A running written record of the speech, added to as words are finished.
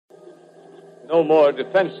No more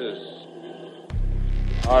defenses.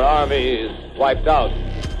 Our army is wiped out.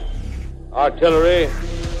 Artillery,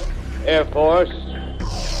 Air Force,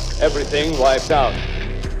 everything wiped out.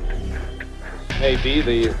 This may be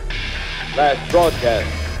the last broadcast.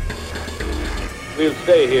 We'll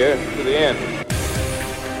stay here to the end.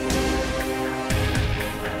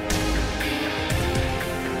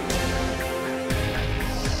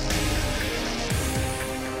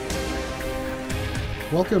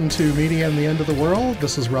 Welcome to Media and the End of the World.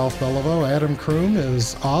 This is Ralph Beliveau. Adam Kroom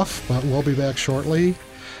is off, but we'll be back shortly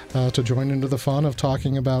to join into the fun of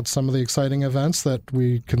talking about some of the exciting events that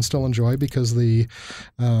we can still enjoy because the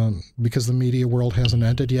media world hasn't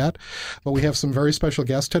ended yet. But we have some very special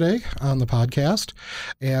guests today on the podcast,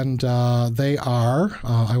 and they are,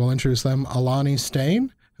 I will introduce them, Alani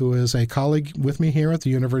Stain, who is a colleague with me here at the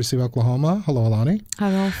University of Oklahoma. Hello, Alani.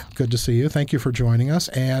 Hello. Good to see you. Thank you for joining us.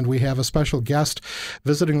 And we have a special guest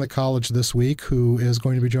visiting the college this week who is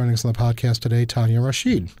going to be joining us on the podcast today, Tanya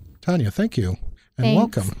Rashid. Tanya, thank you and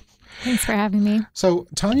welcome. Thanks for having me. So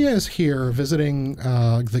Tanya is here visiting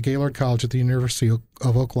the Gaylord College at the University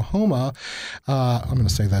of Oklahoma. I'm going to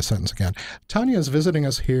say that sentence again. Tanya is visiting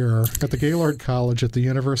us here at the Gaylord College at the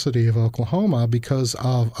University of Oklahoma because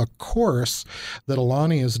of a course that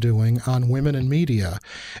Alani is doing on women in media.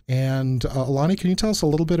 And Alani, can you tell us a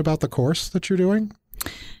little bit about the course that you're doing?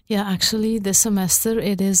 Yeah, actually, this semester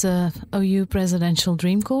it is a OU Presidential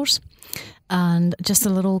Dream course. And just a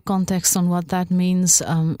little context on what that means.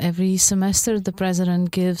 Every semester, the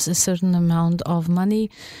president gives a certain amount of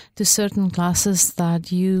money to certain classes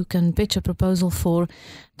that you can pitch a proposal for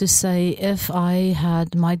to say, if I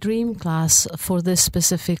had my dream class for this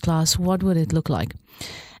specific class, what would it look like?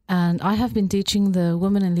 And I have been teaching the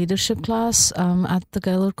Women in Leadership class at the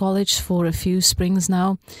Gaylord College for a few springs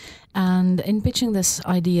now. And in pitching this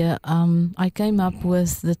idea, I came up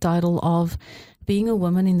with the title of Being a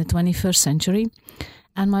Woman in the 21st Century.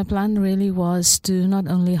 And my plan really was to not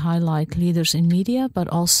only highlight leaders in media, but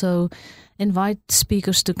also invite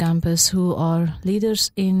speakers to campus who are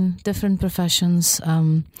leaders in different professions,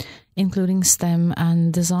 including STEM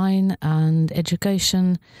and design and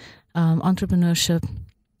education, entrepreneurship.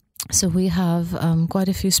 So we have quite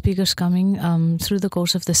a few speakers coming through the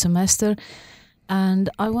course of the semester. And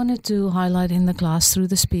I wanted to highlight in the class through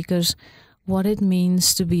the speakers what it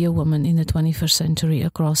means to be a woman in the 21st century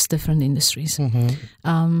across different industries.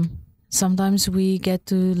 Mm-hmm. Sometimes we get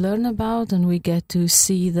to learn about and we get to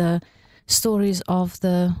see the stories of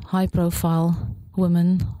the high-profile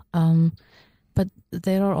women, but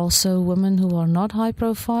there are also women who are not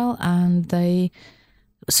high-profile and they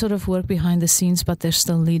sort of work behind the scenes, but they're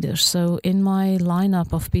still leaders. So in my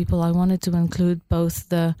lineup of people, I wanted to include both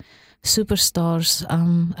the superstars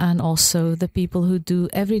and also the people who do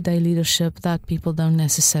everyday leadership that people don't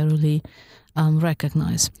necessarily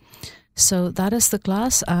recognize. So that is the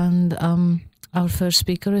class, and our first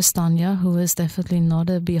speaker is Tanya, who is definitely not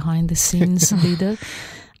a behind-the-scenes leader.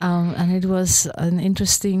 And it was an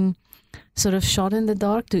interesting sort of shot in the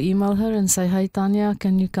dark to email her and say, "Hey, Tanya,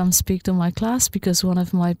 can you come speak to my class?" Because one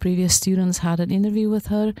of my previous students had an interview with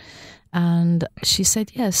her. And she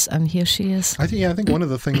said yes, and here she is. I think one of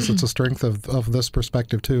the things that's a strength of this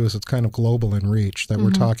perspective, too, is it's kind of global in reach, that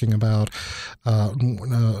we're talking about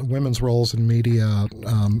women's roles in media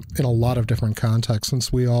in a lot of different contexts,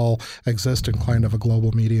 since we all exist in kind of a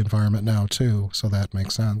global media environment now, too, so that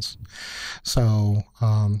makes sense. So,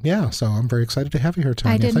 so I'm very excited to have you here,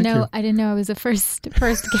 Tanya. I didn't know I was the first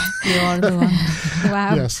guest. You are the one.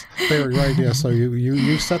 Wow. Yes, they were right. Yeah, so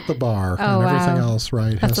you set the bar, and everything else,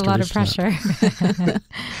 right? That's a lot of pressure.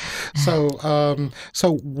 So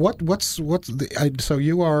so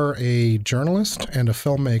you are a journalist and a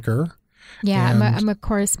filmmaker. Yeah, I'm a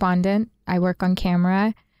correspondent. I work on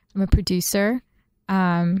camera. I'm a producer.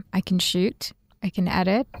 I can shoot. I can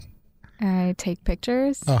edit. I take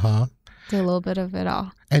pictures. Do a little bit of it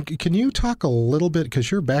all. And can you talk a little bit, because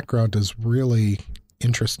your background is really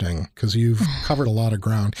interesting, because you've covered a lot of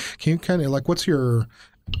ground. Can you kind of what's your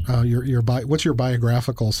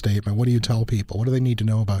biographical statement? What do you tell people? What do they need to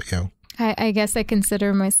know about you? I guess I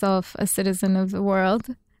consider myself a citizen of the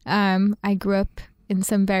world. I grew up in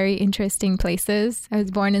some very interesting places. I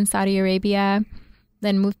was born in Saudi Arabia,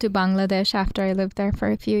 then moved to Bangladesh after I lived there for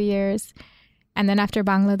a few years. And then after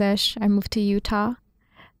Bangladesh, I moved to Utah.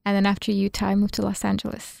 And then after Utah, I moved to Los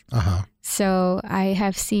Angeles. So I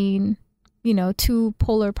have seen, two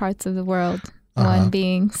polar parts of the world. One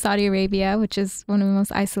being Saudi Arabia, which is one of the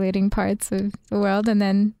most isolating parts of the world, and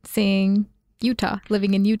then seeing Utah,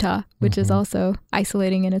 living in Utah, which is also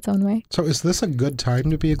isolating in its own way. So is this a good time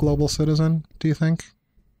to be a global citizen, do you think?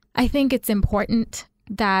 I think it's important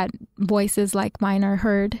that voices like mine are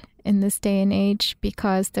heard in this day and age,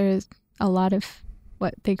 because there's a lot of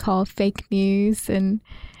what they call fake news, and,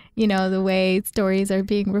 you know, the way stories are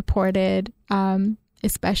being reported,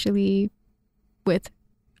 especially with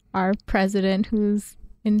our president who's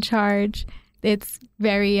in charge. It's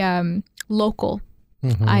very local.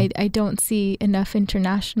 Mm-hmm. I don't see enough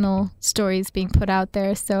international stories being put out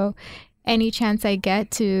there. So any chance I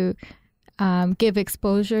get to give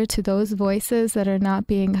exposure to those voices that are not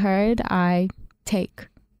being heard, I take.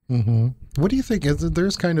 Mm-hmm. What do you think?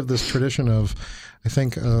 There's kind of this tradition of, I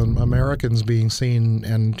think, Americans being seen,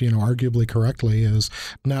 and, you know, arguably correctly, as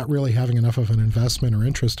not really having enough of an investment or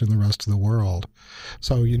interest in the rest of the world.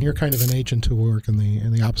 So you're kind of an agent to work in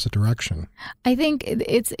the opposite direction. I think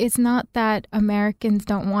it's not that Americans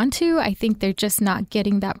don't want to. I think they're just not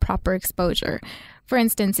getting that proper exposure. For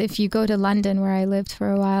instance, if you go to London, where I lived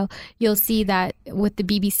for a while, you'll see that with the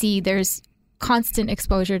BBC, there's constant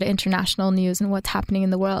exposure to international news and what's happening in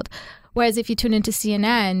the world. Whereas if you tune into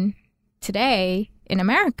CNN today in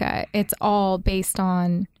America, it's all based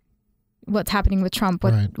on what's happening with Trump,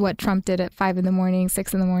 what Trump did at 5 a.m,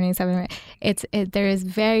 6 a.m, 7 a.m. There is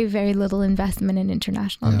very, very little investment in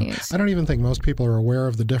international news. I don't even think most people are aware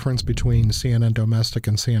of the difference between CNN Domestic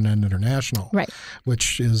and CNN International, right?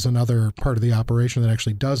 Which is another part of the operation that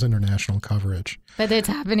actually does international coverage. But it's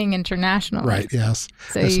happening internationally. Right, yes.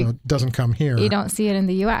 So it doesn't come here. You don't see it in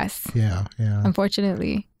the U.S. Yeah.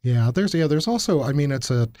 Unfortunately. Yeah, there's also, I mean, it's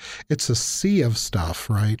a sea of stuff,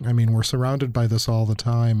 right? I mean, we're surrounded by this all the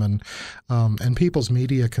time, and people's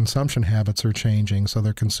media consumption habits are changing, so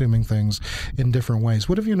they're consuming things in different ways.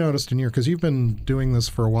 What have you noticed because you've been doing this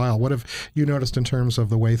for a while, what have you noticed in terms of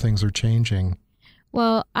the way things are changing?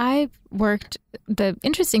 Well, the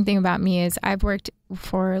interesting thing about me is I've worked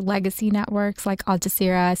for legacy networks like Al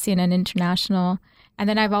Jazeera, CNN International, and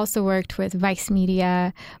then I've also worked with Vice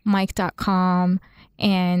Media, Mic.com,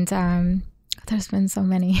 and there's been so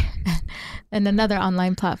many, and another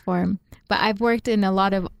online platform. But I've worked in a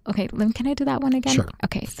lot of, can I do that one again? Sure.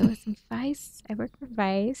 Okay, so it's Vice. I worked for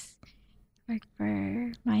Vice, worked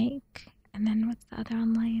for Mic, and then what's the other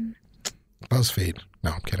online? BuzzFeed.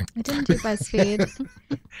 No, I'm kidding. I didn't do BuzzFeed.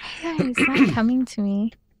 It's not coming to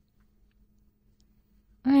me.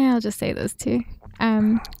 I'll just say those two.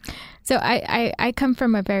 So I come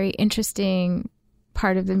from a very interesting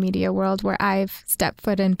part of the media world where I've stepped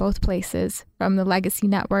foot in both places, from the legacy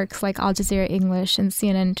networks like Al Jazeera English and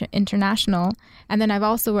CNN International. And then I've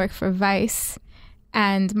also worked for Vice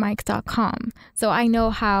and Mic.com. So I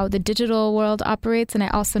know how the digital world operates, and I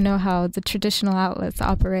also know how the traditional outlets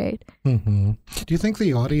operate. Mm-hmm. Do you think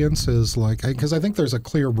the audience is because I think there's a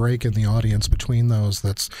clear break in the audience between those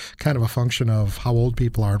that's kind of a function of how old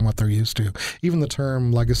people are and what they're used to. Even the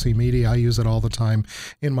term legacy media, I use it all the time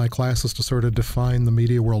in my classes to sort of define the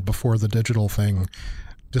media world before the digital thing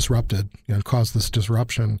disrupted, caused this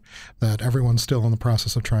disruption that everyone's still in the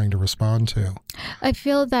process of trying to respond to. I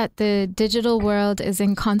feel that the digital world is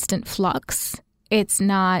in constant flux. It's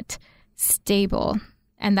not stable.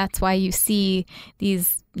 And that's why you see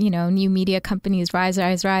these, new media companies rise,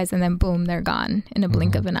 and then boom, they're gone in a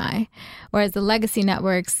blink of an eye. Whereas the legacy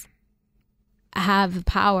networks have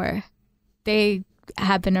power. They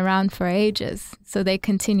have been around for ages, so they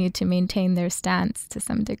continue to maintain their stance to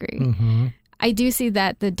some degree. Mm-hmm. I do see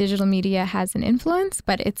that the digital media has an influence,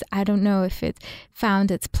 but I don't know if it's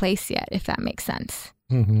found its place yet, if that makes sense.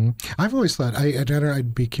 Mm-hmm. I've always thought,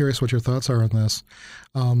 I'd be curious what your thoughts are on this,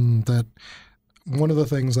 that one of the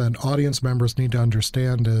things that audience members need to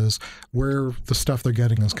understand is where the stuff they're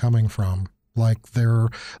getting is coming from. Like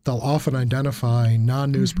they'll often identify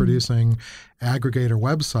non-news producing aggregator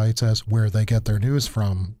websites as where they get their news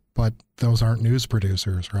from. But those aren't news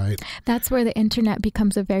producers, right? That's where the internet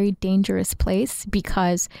becomes a very dangerous place,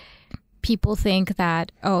 because people think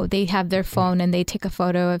that, they have their phone and they take a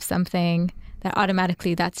photo of something, that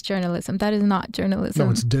automatically that's journalism. That is not journalism.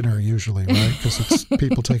 No, it's dinner usually, right? Because it's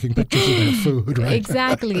people taking pictures of their food, right?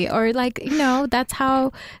 Exactly. Or that's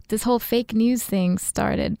how this whole fake news thing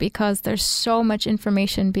started, because there's so much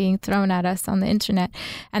information being thrown at us on the internet.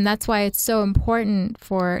 And that's why it's so important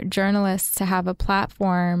for journalists to have a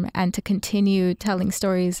platform and to continue telling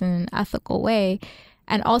stories in an ethical way.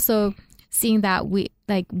 And also seeing that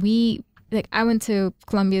I went to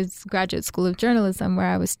Columbia's Graduate School of Journalism, where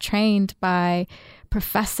I was trained by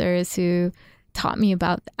professors who taught me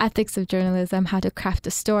about the ethics of journalism, how to craft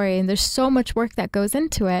a story. And there's so much work that goes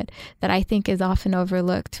into it that I think is often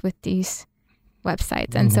overlooked with these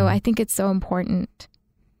websites. And so I think it's so important.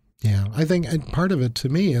 Yeah, I think part of it to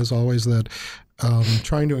me is always that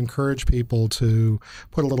trying to encourage people to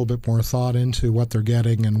put a little bit more thought into what they're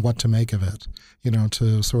getting and what to make of it.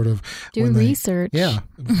 To sort of do research. Yeah,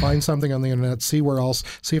 find something on the internet, see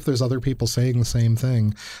if there's other people saying the same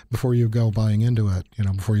thing before you go buying into it.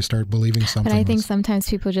 Before you start believing something. But I think sometimes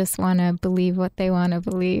people just want to believe what they want to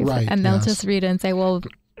believe, right, and they'll just read it and say, "Well,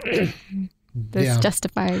 this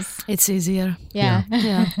justifies." It's easier. Yeah.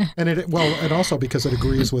 And and also because it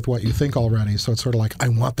agrees with what you think already. So it's sort of like, I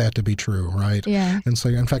want that to be true, right? Yeah. And so,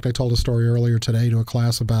 in fact, I told a story earlier today to a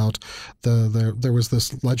class about there was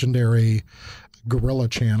this legendary guerrilla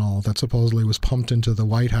channel that supposedly was pumped into the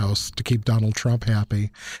White House to keep Donald Trump happy.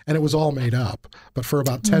 And it was all made up. But for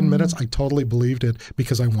about 10 minutes, I totally believed it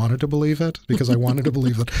because I wanted to believe it, because I wanted to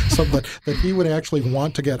believe that he would actually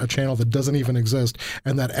want to get a channel that doesn't even exist,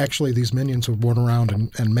 and that actually these minions would run around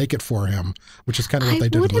and make it for him, which is kind of what they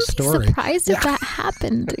did with the story. I wouldn't be surprised if that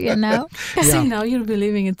happened, See, now you're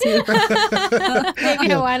believing it too.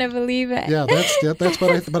 Maybe I want to believe it. Yeah, that's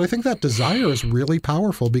but I think that desire is really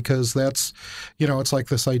powerful, because that's, it's like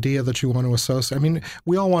this idea that you want to associate. I mean,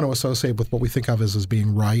 we all want to associate with what we think of as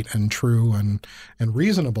being right and true and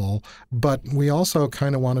reasonable, but we also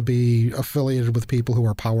kind of want to be affiliated with people who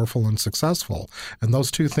are powerful and successful. And those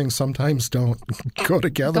two things sometimes don't go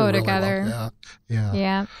together. Well.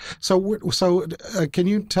 Yeah. So can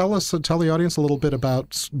you tell the audience a little bit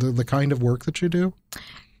about the kind of work that you do?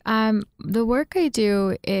 The work I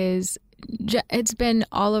do it's been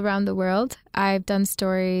all around the world. I've done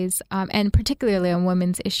stories, and particularly on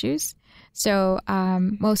women's issues. So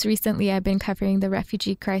most recently, I've been covering the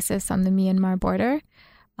refugee crisis on the Myanmar border,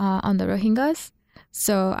 on the Rohingyas.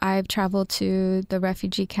 So I've traveled to the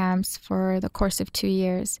refugee camps for the course of 2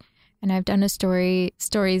 years. And I've done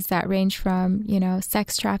stories that range from,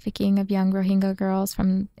 sex trafficking of young Rohingya girls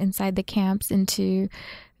from inside the camps into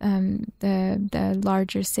the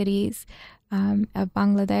larger cities of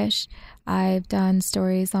Bangladesh. I've done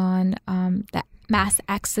stories on the mass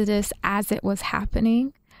exodus as it was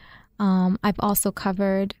happening. I've also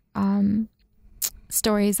covered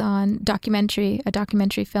stories on a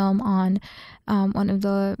documentary film on one of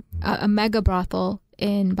a mega brothel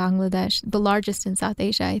in Bangladesh, the largest in South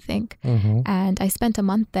Asia, I think. Mm-hmm. And I spent a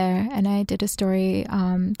month there, and I did a story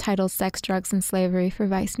titled Sex, Drugs, and Slavery for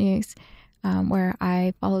Vice News, where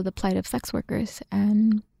I follow the plight of sex workers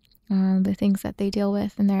and the things that they deal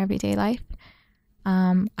with in their everyday life.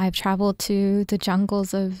 I've traveled to the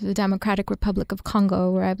jungles of the Democratic Republic of Congo,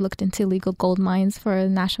 where I've looked into illegal gold mines for the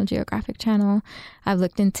National Geographic Channel. I've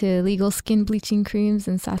looked into illegal skin bleaching creams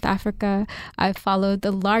in South Africa. I've followed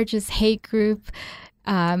the largest hate group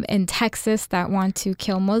in Texas that want to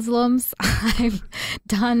kill Muslims. I've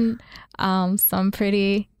done some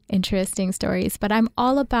pretty interesting stories, but I'm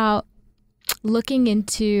all about looking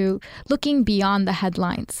beyond the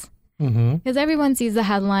headlines. Because everyone sees the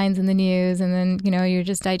headlines in the news, and then, you're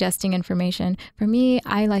just digesting information. For me,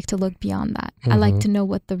 I like to look beyond that. I like to know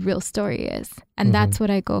what the real story is. And that's what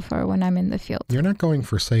I go for when I'm in the field. You're not going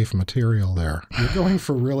for safe material there. You're going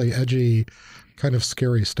for really edgy, kind of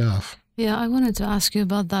scary stuff. Yeah, I wanted to ask you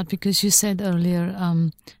about that, because you said earlier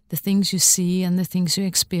the things you see and the things you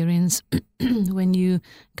experience when you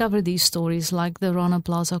cover these stories, like the Rana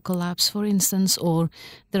Plaza collapse, for instance, or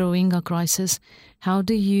the Rohingya crisis. How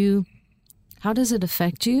does it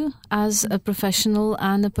affect you as a professional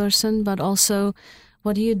and a person, but also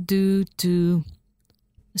what do you do to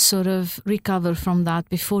sort of recover from that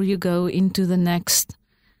before you go into the next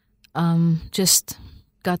just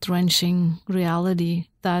gut-wrenching reality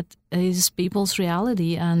that is people's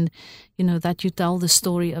reality and, that you tell the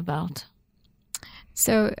story about?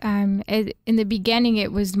 So in the beginning,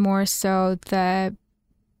 it was more so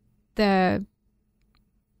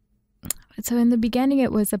So in the beginning,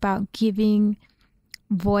 it was about giving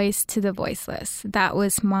voice to the voiceless. That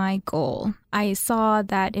was my goal. I saw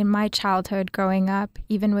that in my childhood growing up,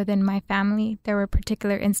 even within my family, there were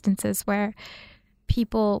particular instances where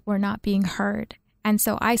people were not being heard. And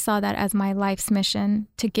so I saw that as my life's mission,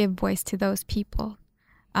 to give voice to those people,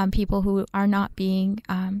 people who are not being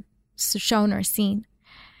shown or seen.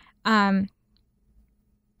 And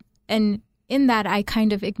in that, I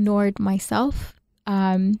kind of ignored myself,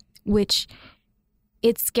 which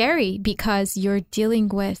it's scary because you're dealing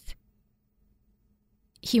with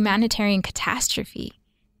humanitarian catastrophe.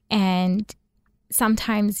 And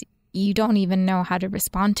sometimes you don't even know how to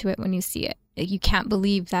respond to it when you see it. You can't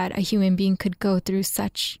believe that a human being could go through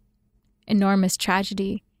such enormous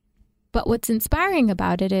tragedy. But what's inspiring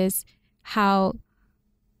about it is how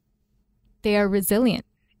they are resilient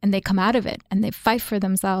and they come out of it and they fight for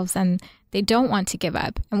themselves and they don't want to give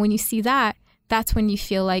up. And when you see that, that's when you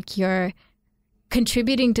feel like you're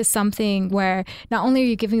contributing to something where not only are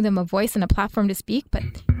you giving them a voice and a platform to speak, but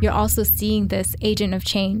you're also seeing this agent of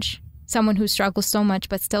change, someone who struggles so much,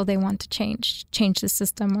 but still they want to change the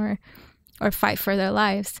system or fight for their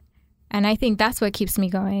lives. And I think that's what keeps me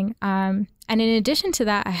going. And in addition to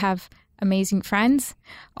that, I have amazing friends,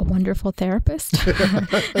 a wonderful therapist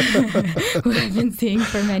who I've been seeing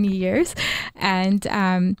for many years. And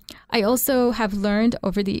I also have learned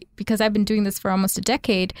because I've been doing this for almost a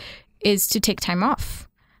decade, is to take time off.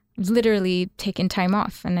 Literally taken time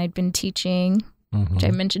off. And I'd been teaching, which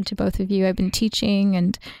I mentioned to both of you. I've been teaching,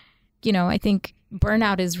 and, I think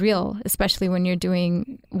burnout is real, especially when you're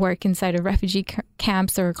doing work inside of refugee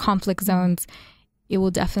camps or conflict zones. It will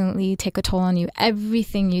definitely take a toll on you.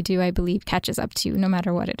 Everything you do, I believe, catches up to you, no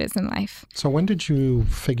matter what it is in life. So when did you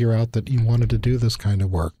figure out that you wanted to do this kind of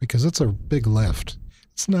work? Because it's a big lift.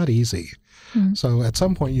 It's not easy. So at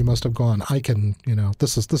some point you must have gone, I can,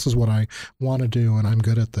 this is what I want to do, and I'm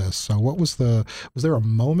good at this. So was there a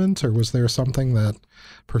moment, or was there something that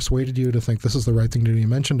persuaded you to think this is the right thing to do? You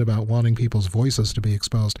mentioned about wanting people's voices to be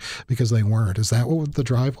exposed because they weren't. Is that what the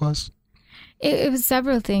drive was? It was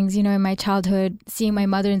several things. In my childhood, seeing my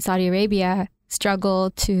mother in Saudi Arabia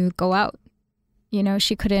struggle to go out.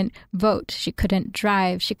 She couldn't vote. She couldn't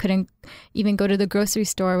drive. She couldn't even go to the grocery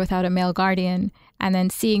store without a male guardian. And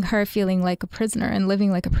then seeing her feeling like a prisoner and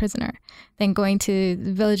living like a prisoner. Then going to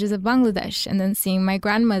the villages of Bangladesh and then seeing my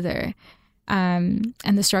grandmother and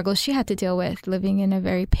the struggles she had to deal with living in a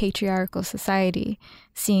very patriarchal society.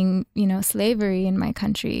 Seeing, slavery in my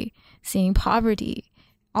country. Seeing poverty.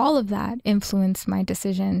 All of that influenced my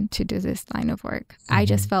decision to do this line of work. I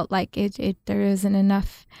just felt like there isn't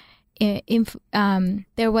enough...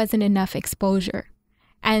 there wasn't enough exposure.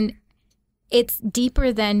 And it's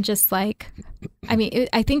deeper than just I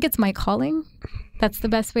think it's my calling. That's the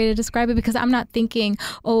best way to describe it, because I'm not thinking,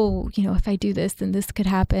 if I do this, then this could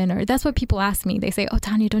happen. Or that's what people ask me. They say, oh,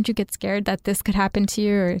 Tanya, don't you get scared that this could happen to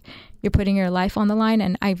you, or you're putting your life on the line?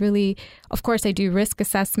 And I really, of course, I do risk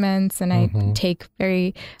assessments, and I take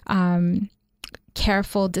very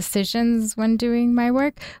careful decisions when doing my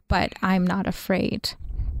work, but I'm not afraid.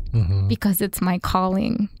 Because it's my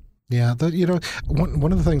calling. Yeah,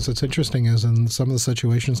 one of the things that's interesting is in some of the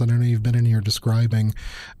situations that I know you've been in here describing,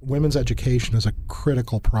 women's education is a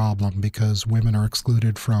critical problem because women are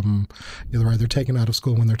excluded from, they're either taken out of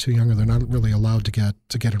school when they're too young, or they're not really allowed to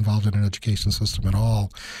get involved in an education system at all.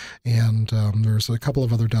 And there's a couple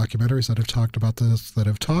of other documentaries that have talked about this, that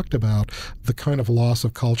have talked about the kind of loss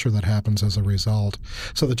of culture that happens as a result.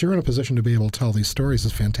 So that you're in a position to be able to tell these stories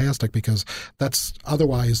is fantastic, because that's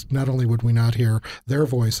otherwise not only would we not hear their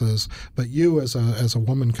voices, but you as a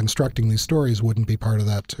woman constructing these stories wouldn't be part of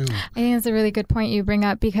that too. I think that's a really good point you bring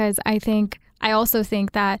up, because I also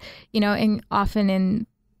think that, often in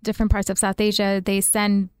different parts of South Asia, they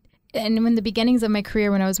send, and in the beginnings of my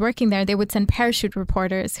career when I was working there, they would send parachute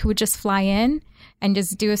reporters who would just fly in and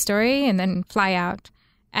just do a story and then fly out.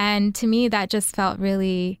 And to me, that just felt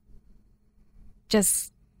really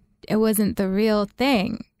it wasn't the real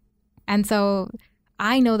thing. And so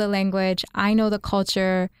I know the language, I know the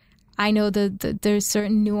culture, I know there's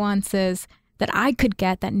certain nuances that I could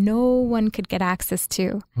get that no one could get access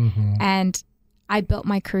to. And I built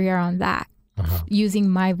my career on that, using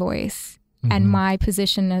my voice and my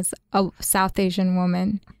position as a South Asian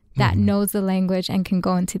woman that knows the language and can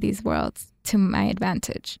go into these worlds to my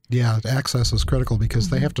advantage. Yeah, access is critical because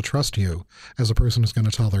they have to trust you as a person who's going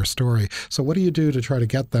to tell their story. So what do you do to try to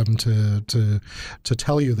get them to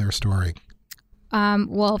tell you their story?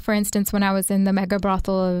 Well, for instance, when I was in the mega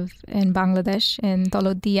brothel in Bangladesh, in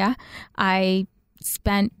Dolodia, I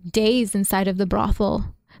spent days inside of the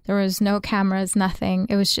brothel. There was no cameras, nothing.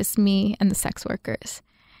 It was just me and the sex workers.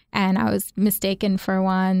 And I was mistaken for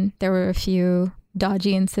one. There were a few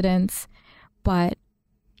dodgy incidents, but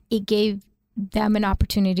it gave them an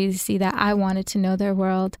opportunity to see that I wanted to know their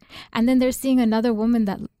world. And then they're seeing another woman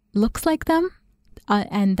that looks like them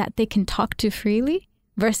and that they can talk to freely.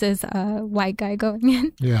 Versus a white guy going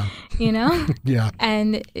in, yeah. Yeah.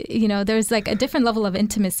 And, there's like a different level of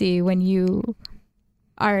intimacy when you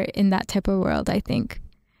are in that type of world, I think.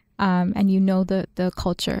 And the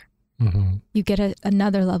culture. You get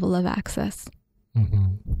another level of access.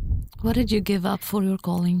 What did you give up for your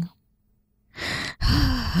calling?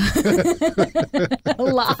 A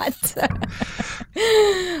lot.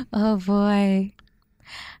 Oh, boy.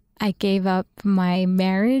 I gave up my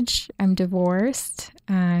marriage. I'm divorced.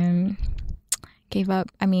 I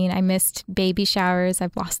missed baby showers.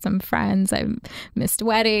 I've lost some friends. I've missed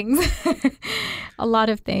weddings. A lot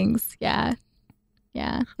of things. Yeah.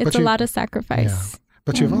 It's a lot of sacrifice. Yeah.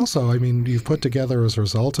 But you've also, you've put together as a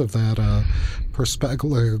result of that a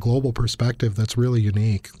global perspective that's really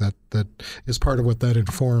unique, that is part of what that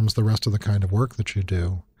informs the rest of the kind of work that you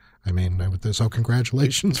do. So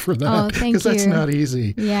congratulations for that. Oh, thank you. Because that's not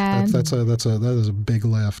easy. Yeah. That is a big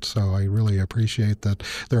lift. So I really appreciate that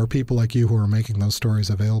there are people like you who are making those stories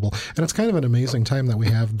available. And it's kind of an amazing time that we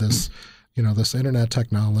have this, this internet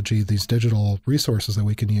technology, these digital resources that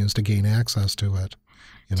we can use to gain access to it.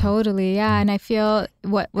 Totally, yeah. And I feel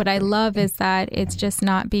what I love is that it's just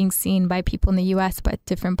not being seen by people in the U.S., but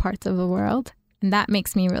different parts of the world. And that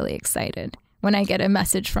makes me really excited. When I get a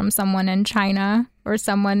message from someone in China or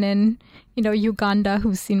someone in, Uganda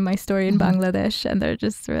who's seen my story in Bangladesh, and they're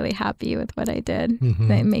just really happy with what I did.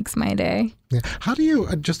 It makes my day. Yeah. How do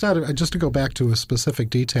you, just to go back to a specific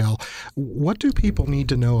detail, what do people need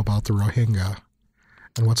to know about the Rohingya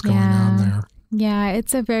and what's going on there? Yeah,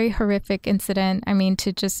 it's a very horrific incident.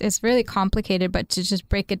 It's really complicated, but to just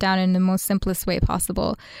break it down in the most simplest way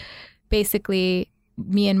possible. Basically,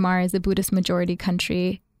 Myanmar is a Buddhist majority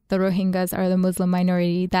country. The Rohingyas are the Muslim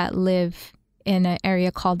minority that live in an area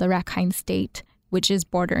called the Rakhine State, which is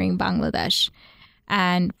bordering Bangladesh.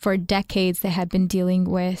 And for decades, they have been dealing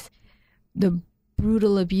with the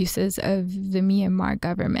brutal abuses of the Myanmar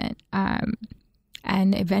government.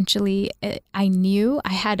 And eventually, I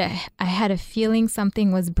had a feeling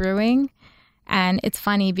something was brewing. And it's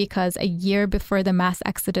funny because a year before the mass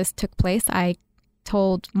exodus took place, I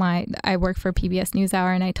work for PBS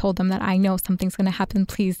NewsHour, and I told them that I know something's going to happen.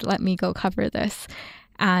 Please let me go cover this.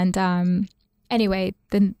 And anyway,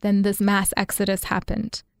 then this mass exodus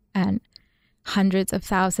happened, and hundreds of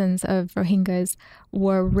thousands of Rohingyas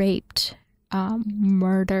were raped,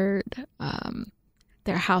 murdered.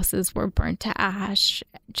 Their houses were burnt to ash.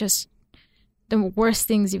 Just the worst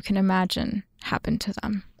things you can imagine happened to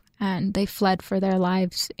them. And they fled for their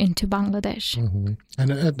lives into Bangladesh. Mm-hmm.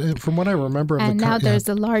 And from what I remember... there's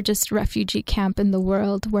the largest refugee camp in the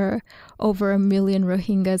world where over 1 million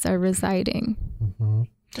Rohingyas are residing. Mm-hmm.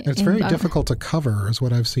 And it's very difficult to cover, is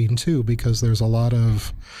what I've seen, too, because there's a lot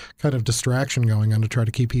of kind of distraction going on to try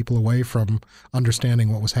to keep people away from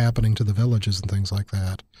understanding what was happening to the villages and things like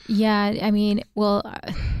that. Yeah, Aung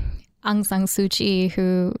San Suu Kyi,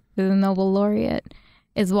 who is a Nobel laureate,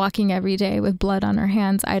 is walking every day with blood on her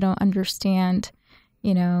hands. I don't understand.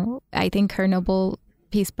 I think her Nobel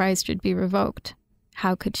Peace Prize should be revoked.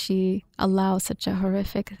 How could she allow such a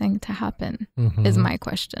horrific thing to happen, is my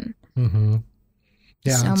question. Mm-hmm.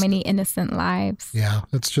 Yeah, so many innocent lives. Yeah,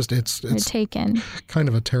 it's taken. Kind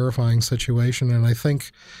of a terrifying situation. And I think,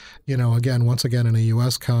 once again, in a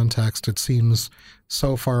U.S. context, it seems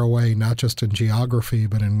so far away, not just in geography,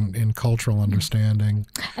 but in cultural understanding.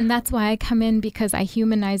 And that's why I come in, because I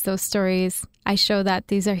humanize those stories. I show that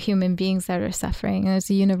these are human beings that are suffering. And there's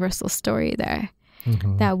a universal story there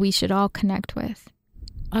that we should all connect with.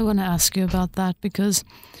 I want to ask you about that, because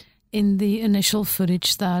in the initial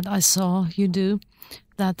footage that I saw you do,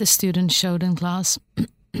 that the students showed in class,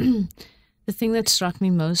 the thing that struck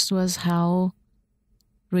me most was how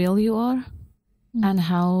real you are and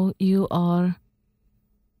how you are.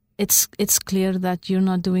 It's clear that you're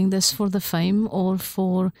not doing this for the fame or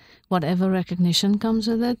for whatever recognition comes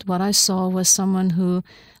with it. What I saw was someone who,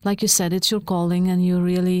 like you said, it's your calling,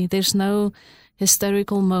 and there's no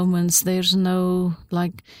hysterical moments. There's no,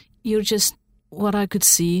 you're just, what I could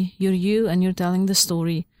see, you're you and you're telling the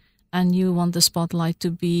story. And you want the spotlight to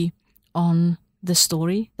be on the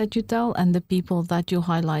story that you tell and the people that you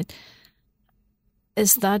highlight.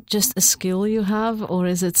 Is that just a skill you have, or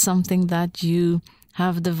is it something that you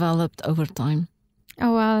have developed over time?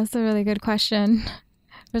 Oh, wow. That's a really good question.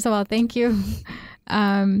 First of all, thank you.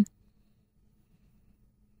 I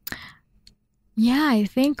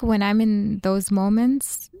think when I'm in those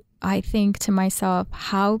moments, I think to myself,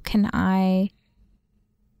 how can I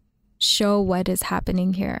show what is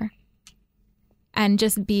happening here? And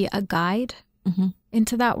just be a guide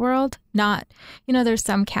into that world. Not, there's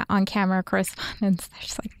some on-camera correspondents. They're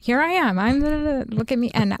just like, here I am. Look at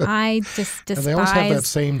me. And I just despise. And they always have that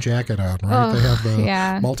same jacket on, right? Oh, they have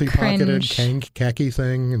the multi-pocketed khaki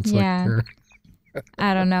thing. It's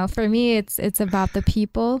I don't know. For me, it's about the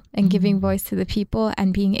people and giving voice to the people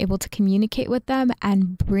and being able to communicate with them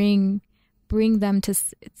and bring them to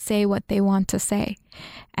say what they want to say.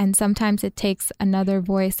 And sometimes it takes another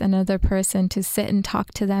voice, another person to sit and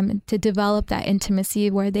talk to them and to develop that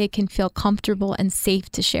intimacy where they can feel comfortable and safe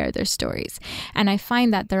to share their stories. And I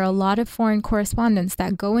find that there are a lot of foreign correspondents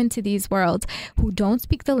that go into these worlds who don't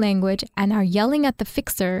speak the language and are yelling at the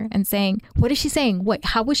fixer and saying, what is she saying?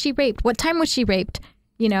 How was she raped? What time was she raped?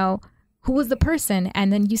 Who was the person?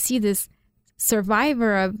 And then you see this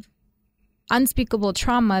survivor of unspeakable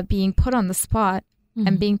trauma being put on the spot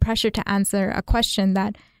and being pressured to answer a question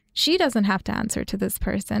that she doesn't have to answer to this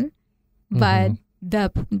person. But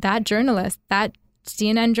that journalist, that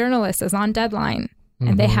CNN journalist is on deadline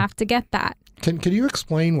and they have to get that. Can you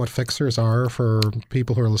explain what fixers are for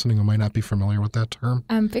people who are listening who might not be familiar with that term?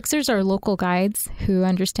 Fixers are local guides who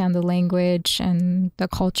understand the language and the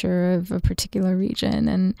culture of a particular region,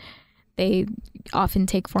 and they often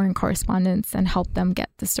take foreign correspondents and help them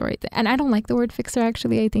get the story. And I don't like the word fixer,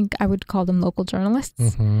 actually. I think I would call them local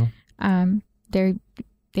journalists.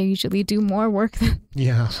 They usually do more work than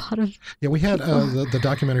a lot of we had the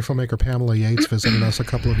documentary filmmaker Pamela Yates visited us a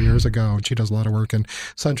couple of years ago, and she does a lot of work in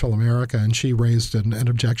Central America, and she raised an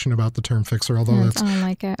objection about the term fixer, although that's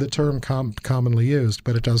the term commonly used,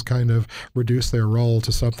 but it does kind of reduce their role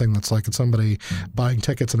to something that's like it's somebody buying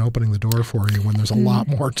tickets and opening the door for you when there's a lot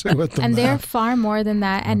more to it than and that. They're far more than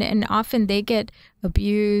that, and often they get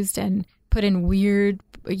abused and put in weird,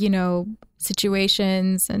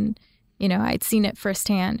 situations, and I'd seen it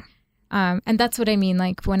firsthand. And that's what I mean.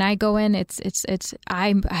 Like when I go in,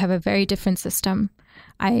 I have a very different system.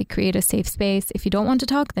 I create a safe space. If you don't want to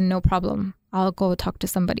talk, then no problem. I'll go talk to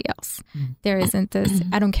somebody else. There isn't this,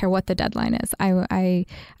 I don't care what the deadline is. I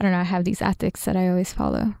don't know, I have these ethics that I always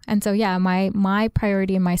follow. And so, my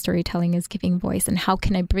priority in my storytelling is giving voice, and how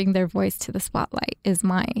can I bring their voice to the spotlight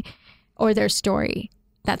or their story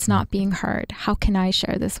that's not being heard. How can I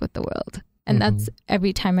share this with the world? And that's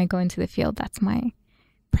every time I go into the field, that's my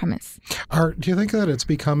premise. Do you think that it's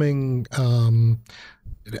becoming,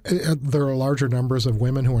 there are larger numbers of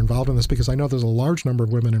women who are involved in this? Because I know there's a large number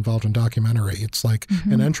of women involved in documentary. It's like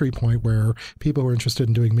an entry point where people who are interested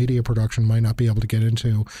in doing media production might not be able to get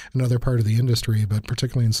into another part of the industry, but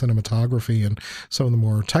particularly in cinematography and some of the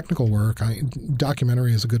more technical work,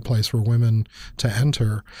 documentary is a good place for women to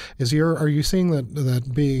enter. Are you seeing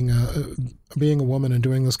that being a woman and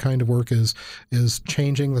doing this kind of work is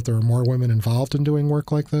changing, that there are more women involved in doing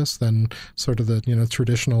work like this than sort of the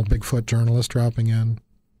traditional Bigfoot journalist dropping in?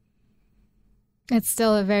 It's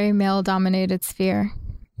still a very male-dominated sphere,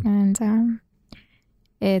 and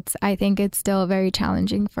I think it's still very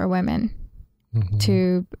challenging for women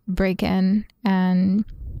to break in. And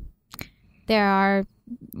there are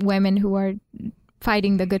women who are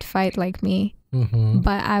fighting the good fight like me,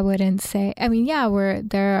 but I wouldn't say. I mean,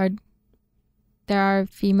 there are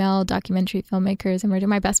female documentary filmmakers, and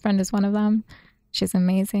my best friend is one of them. She's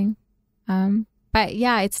amazing. But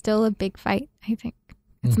it's still a big fight, I think.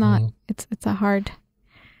 It's not. It's a hard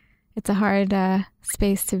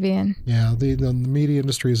space to be in. Yeah, the media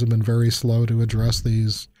industries have been very slow to address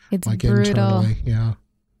these. It's brutal. Internally. Yeah.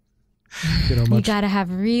 You got to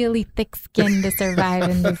have really thick skin to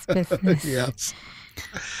survive in this business. Yes.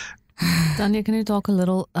 Tanya, can you talk a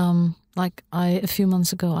little? A few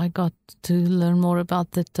months ago, I got to learn more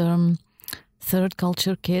about the term third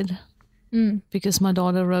culture kid because my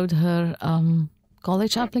daughter wrote her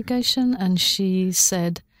college application, and she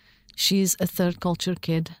said she's a third culture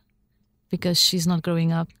kid because she's not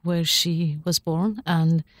growing up where she was born,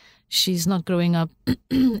 and she's not growing up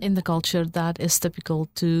in the culture that is typical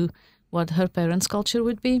to what her parents' culture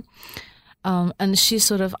would be. And she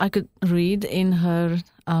I could read in her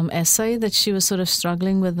essay that she was sort of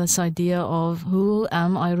struggling with this idea of who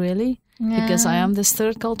am I really? Yeah. Because I am this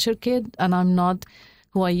third culture kid, and I'm not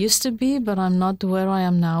who I used to be, but I'm not where I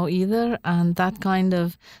am now either. And that kind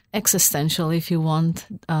of existential, if you want,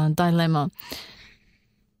 dilemma.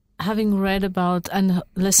 Having read about and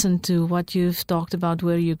listened to what you've talked about,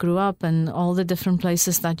 where you grew up and all the different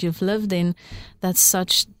places that you've lived in, that's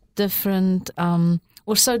such different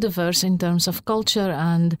or so diverse in terms of culture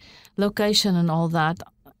and location and all that.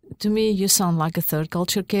 To me, you sound like a third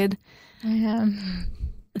culture kid. I am.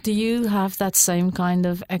 Do you have that same kind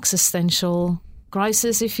of existential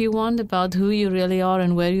crisis, if you want, about who you really are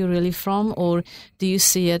and where you're really from? Or do you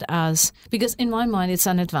see it as, because in my mind, it's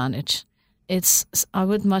an advantage. I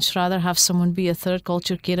would much rather have someone be a third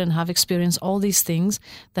culture kid and have experienced all these things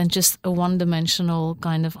than just a one-dimensional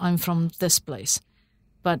kind of, I'm from this place.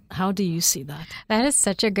 But how do you see that? That is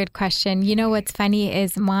such a good question. You know, what's funny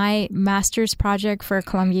is my master's project for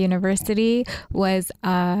Columbia University was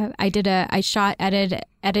I shot,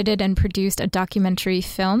 edited and produced a documentary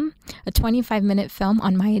film, a 25-minute film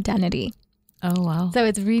on my identity. Oh, wow. So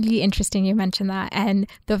it's really interesting you mentioned that. And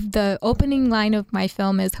the opening line of my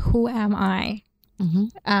film is, who am I?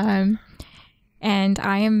 And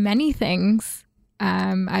I am many things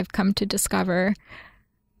I've come to discover.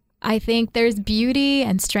 I think there's beauty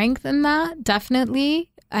and strength in that,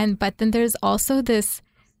 definitely. But then there's also this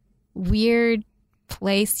weird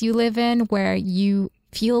place you live in where you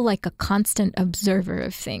feel like a constant observer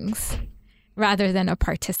of things. rather than a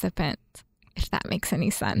participant, if that makes any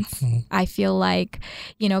sense. I feel like,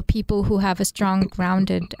 people who have a strong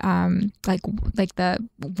grounded, like the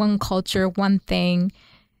one culture, one thing,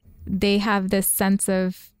 they have this sense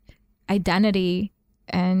of identity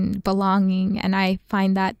and belonging. And I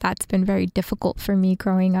find that that's been very difficult for me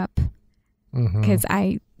growing up, because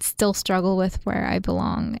I still struggle with where I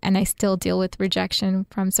belong, and I still deal with rejection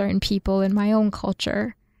from certain people in my own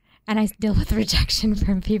culture, and I deal with rejection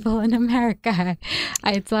from people in America.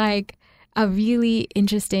 It's like a really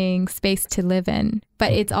interesting space to live in,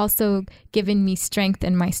 but it's also given me strength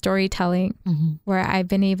in my storytelling, where I've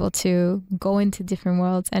been able to go into different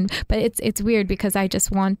worlds. But it's weird, because I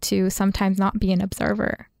just want to sometimes not be an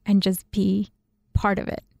observer and just be part of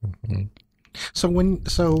it. So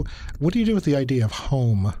what do you do with the idea of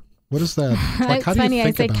home? What is that? Like, it's how do funny. you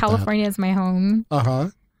think I say about California is my home.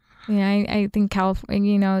 Yeah, I think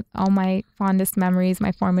California, all my fondest memories,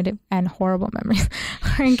 my formative and horrible memories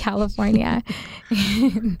are in California.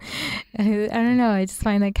 I don't know. I just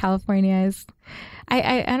find that California is,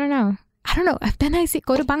 I don't know. Then I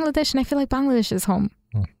go to Bangladesh, and I feel like Bangladesh is home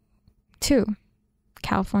too.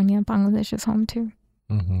 California, Bangladesh is home too.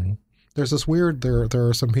 There's this weird, there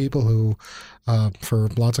are some people who, for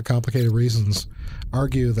lots of complicated reasons,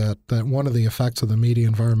 argue that one of the effects of the media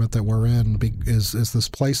environment that we're in is this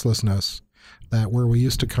placelessness, that where we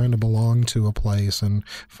used to kind of belong to a place and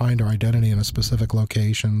find our identity in a specific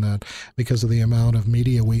location, that because of the amount of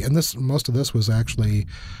media most of this was actually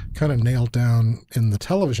kind of nailed down in the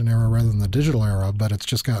television era rather than the digital era, but it's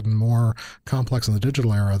just gotten more complex in the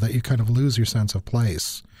digital era, that you kind of lose your sense of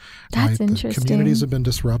place. That's right? interesting. The communities have been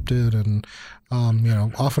disrupted, and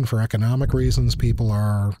often for economic reasons, people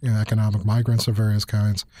are economic migrants of various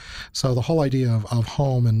kinds. So the whole idea of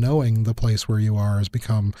home and knowing the place where you are has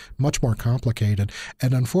become much more complicated,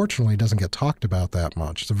 and unfortunately doesn't get talked about that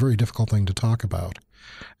much. It's a very difficult thing to talk about.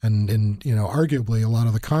 And arguably a lot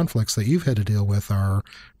of the conflicts that you've had to deal with are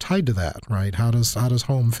tied to that, right? How does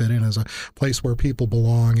home fit in as a place where people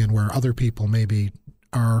belong and where other people maybe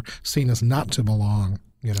are seen as not to belong?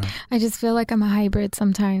 I just feel like I'm a hybrid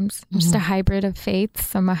sometimes. I'm just a hybrid of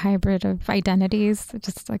faiths. I'm a hybrid of identities.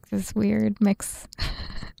 Just like this weird mix.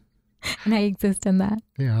 And I exist in that.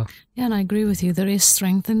 Yeah. Yeah, and I agree with you. There is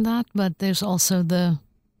strength in that, but there's also the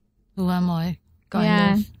who am I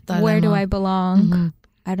kind of dilemma. Where do I belong?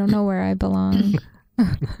 I don't know where I belong.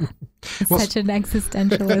 It's such an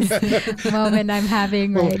existentialist moment I'm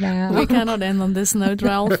having right now. We cannot end on this note,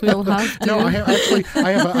 Ralph. We'll have to. No, I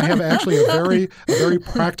have actually a very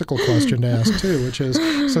practical question to ask too, which is,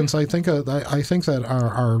 since I think that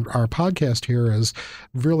our podcast here is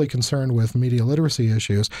really concerned with media literacy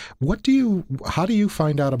issues. How do you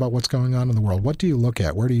find out about what's going on in the world? What do you look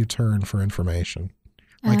at? Where do you turn for information?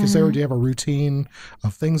 Like, do you have a routine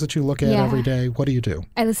of things that you look at every day? What do you do?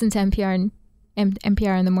 I listen to NPR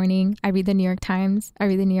in the morning. I read the New York Times. I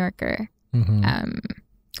read the New Yorker.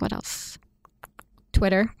 What else?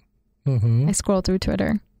 Twitter. I scroll through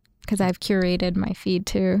Twitter because I've curated my feed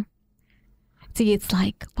too. See, it's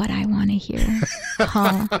like what I want to hear.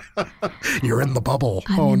 You're in the bubble.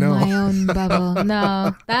 I'm in my own bubble.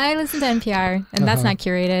 No, I listen to NPR, and that's not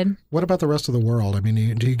curated. What about the rest of the world? I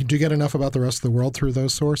mean, do you get enough about the rest of the world through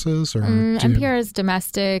those sources? Or NPR is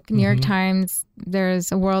domestic. New York Times,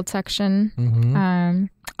 there's a world section.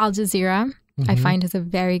 Al Jazeera, I find, is a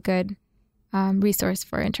very good resource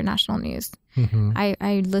for international news.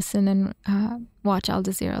 I listen and watch Al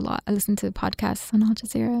Jazeera a lot. I listen to podcasts on Al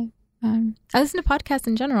Jazeera. I listen to podcasts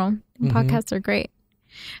in general. Podcasts are great.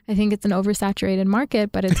 I think it's an oversaturated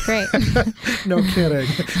market, but it's great. No kidding.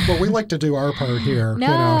 Well, we like to do our part here.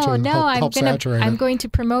 I'm going to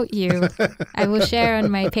promote you. I will share on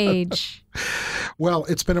my page. Well,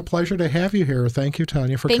 it's been a pleasure to have you here. Thank you,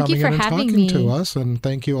 Tanya, for coming in and talking to us. And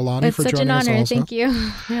thank you, Alani, for joining us also. It's such an honor. Thank you.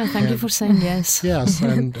 Yeah, thank you for saying yes. Yes.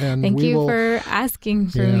 And thank you for asking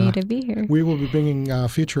for me to be here. We will be bringing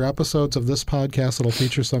future episodes of this podcast that will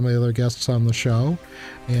feature some of the other guests on the show.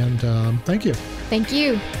 And thank you. Thank you.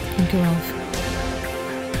 Thank you, Ralph.